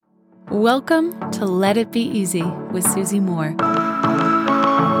Welcome to Let It Be Easy with Susie Moore.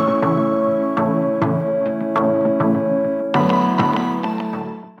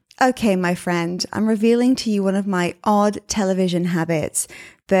 Okay, my friend, I'm revealing to you one of my odd television habits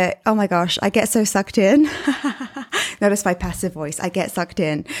that, oh my gosh, I get so sucked in. Notice my passive voice. I get sucked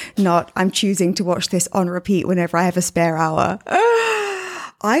in, not I'm choosing to watch this on repeat whenever I have a spare hour.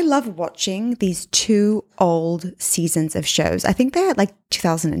 I love watching these two old seasons of shows. I think they're like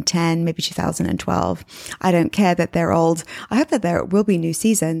 2010, maybe 2012. I don't care that they're old. I hope that there will be new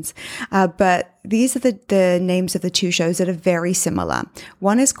seasons. But these are the names of the two shows that are very similar.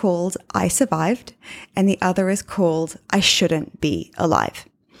 One is called I Survived, and the other is called I Shouldn't Be Alive.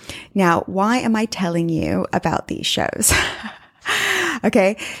 Now, why am I telling you about these shows?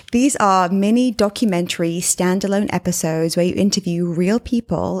 Okay, these are mini documentary standalone episodes where you interview real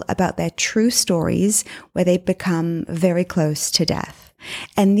people about their true stories where they become very close to death.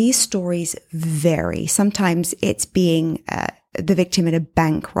 And these stories vary. Sometimes it's being the victim in a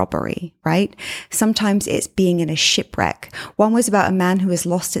bank robbery, right? Sometimes it's being in a shipwreck. One was about a man who was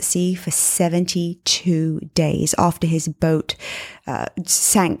lost at sea for 72 days after his boat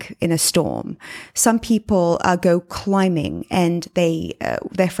sank in a storm. Some people go climbing and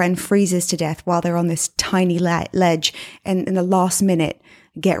their friend freezes to death while they're on this tiny ledge, and in the last minute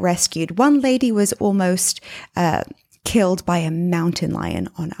get rescued. One lady was almost killed by a mountain lion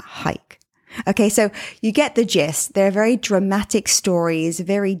on a hike. Okay, so you get the gist. They're very dramatic stories,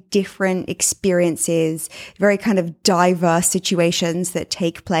 very different experiences, very kind of diverse situations that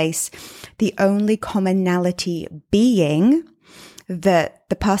take place. The only commonality being that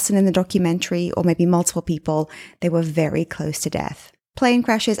the person in the documentary, or maybe multiple people, they were very close to death. Plane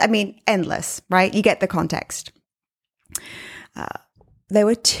crashes, endless, right? You get the context. There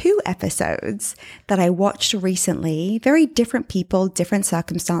were two episodes that I watched recently, very different people, different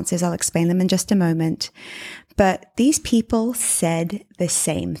circumstances. I'll explain them in just a moment. But these people said the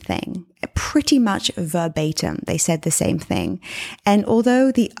same thing, pretty much verbatim. They said the same thing. And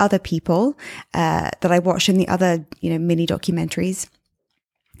although the other people that I watched in the other, mini documentaries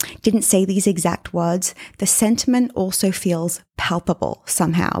didn't say these exact words, the sentiment also feels palpable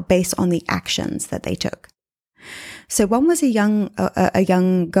somehow based on the actions that they took. So one was a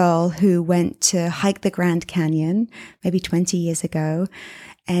young girl who went to hike the Grand Canyon maybe 20 years ago,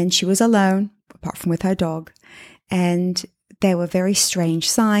 and she was alone, apart from with her dog. And there were very strange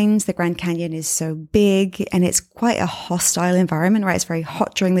signs. The Grand Canyon is so big, and it's quite a hostile environment, right? It's very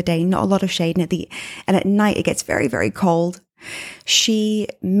hot during the day, not a lot of shade, and at night it gets very, very cold. She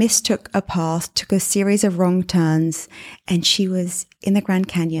mistook a path, took a series of wrong turns, and she was in the Grand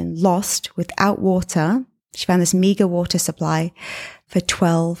Canyon, lost, without water. She found this meager water supply for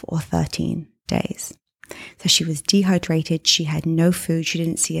 12 or 13 days. So she was dehydrated. She had no food. She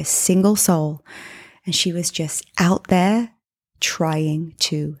didn't see a single soul. And she was just out there trying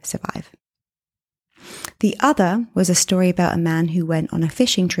to survive. The other was a story about a man who went on a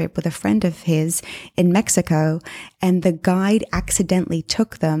fishing trip with a friend of his in Mexico, and the guide accidentally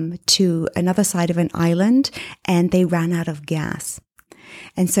took them to another side of an island, and they ran out of gas.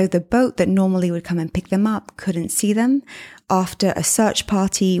 And so the boat that normally would come and pick them up couldn't see them. After a search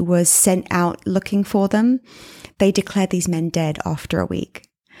party was sent out looking for them, they declared these men dead after a week.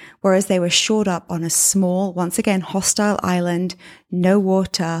 Whereas they were shored up on a small, once again, hostile island, no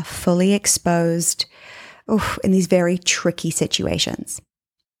water, fully exposed, in these very tricky situations.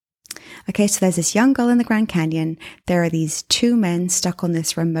 Okay, so there's this young girl in the Grand Canyon. There are these two men stuck on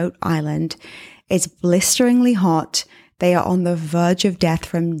this remote island. It's blisteringly hot. They are on the verge of death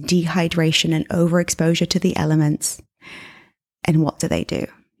from dehydration and overexposure to the elements. And what do?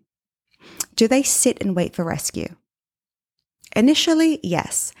 Do they sit and wait for rescue? Initially,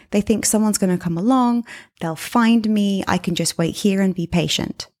 yes. They think someone's going to come along. They'll find me. I can just wait here and be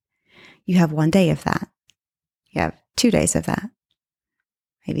patient. You have 1 day of that. You have 2 days of that.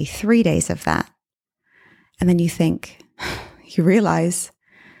 Maybe 3 days of that. And then you realize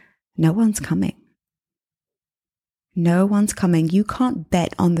no one's coming. No one's coming. You can't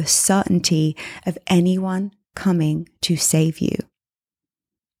bet on the certainty of anyone coming to save you.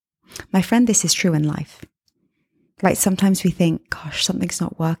 My friend, this is true in life. Right? Sometimes we think, gosh, something's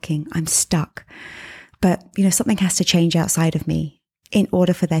not working. I'm stuck. But, something has to change outside of me in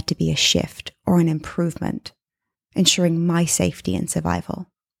order for there to be a shift or an improvement, ensuring my safety and survival.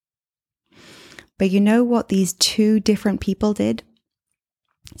 But you know what these two different people did?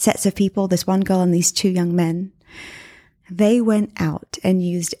 Sets of people, this one girl and these two young men. They went out and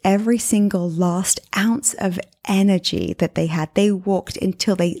used every single last ounce of energy that they had. They walked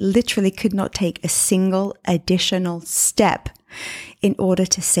until they literally could not take a single additional step in order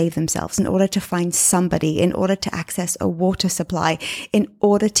to save themselves, in order to find somebody, in order to access a water supply, in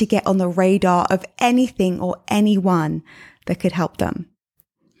order to get on the radar of anything or anyone that could help them.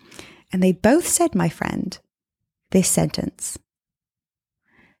 And they both said, my friend, this sentence: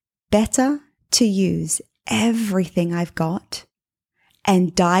 better to use everything I've got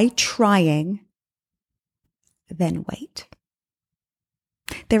and die trying than wait.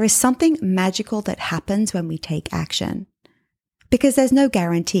 There is something magical that happens when we take action, because there's no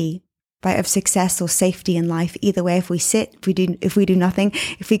guarantee, right, of success or safety in life either way. If we sit, if we do nothing,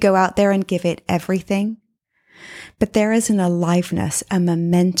 if we go out there and give it everything. But there is an aliveness, a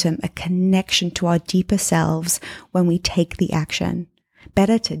momentum, a connection to our deeper selves when we take the action.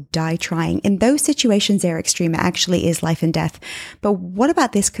 Better to die trying. In those situations, they're extreme. It actually is life and death. But what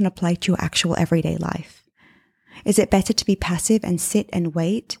about this can apply to your actual everyday life? Is it better to be passive and sit and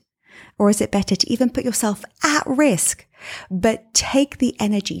wait? Or is it better to even put yourself at risk, but take the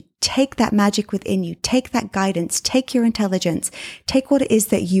energy, take that magic within you, take that guidance, take your intelligence, take what it is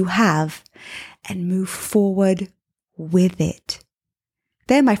that you have and move forward with it?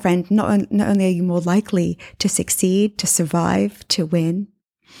 There, my friend, not only are you more likely to succeed, to survive, to win,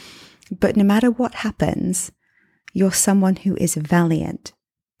 but no matter what happens, you're someone who is valiant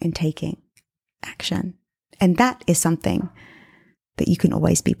in taking action. And that is something that you can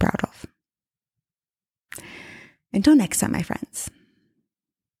always be proud of. Until next time, my friends,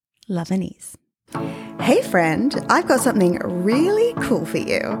 love and ease. Hey friend, I've got something really cool for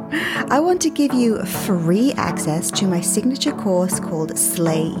you. I want to give you free access to my signature course called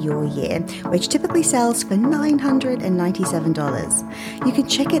Slay Your Year, which typically sells for $997. You can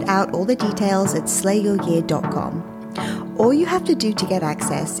check it out, all the details, at slayyouryear.com. All you have to do to get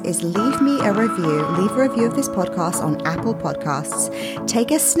access is leave me a review, leave a review of this podcast on Apple Podcasts,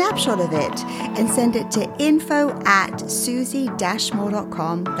 take a snapshot of it and send it to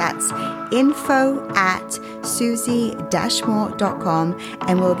info@susie-moore.com. That's info@susie-moore.com,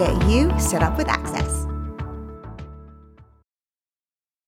 and we'll get you set up with access.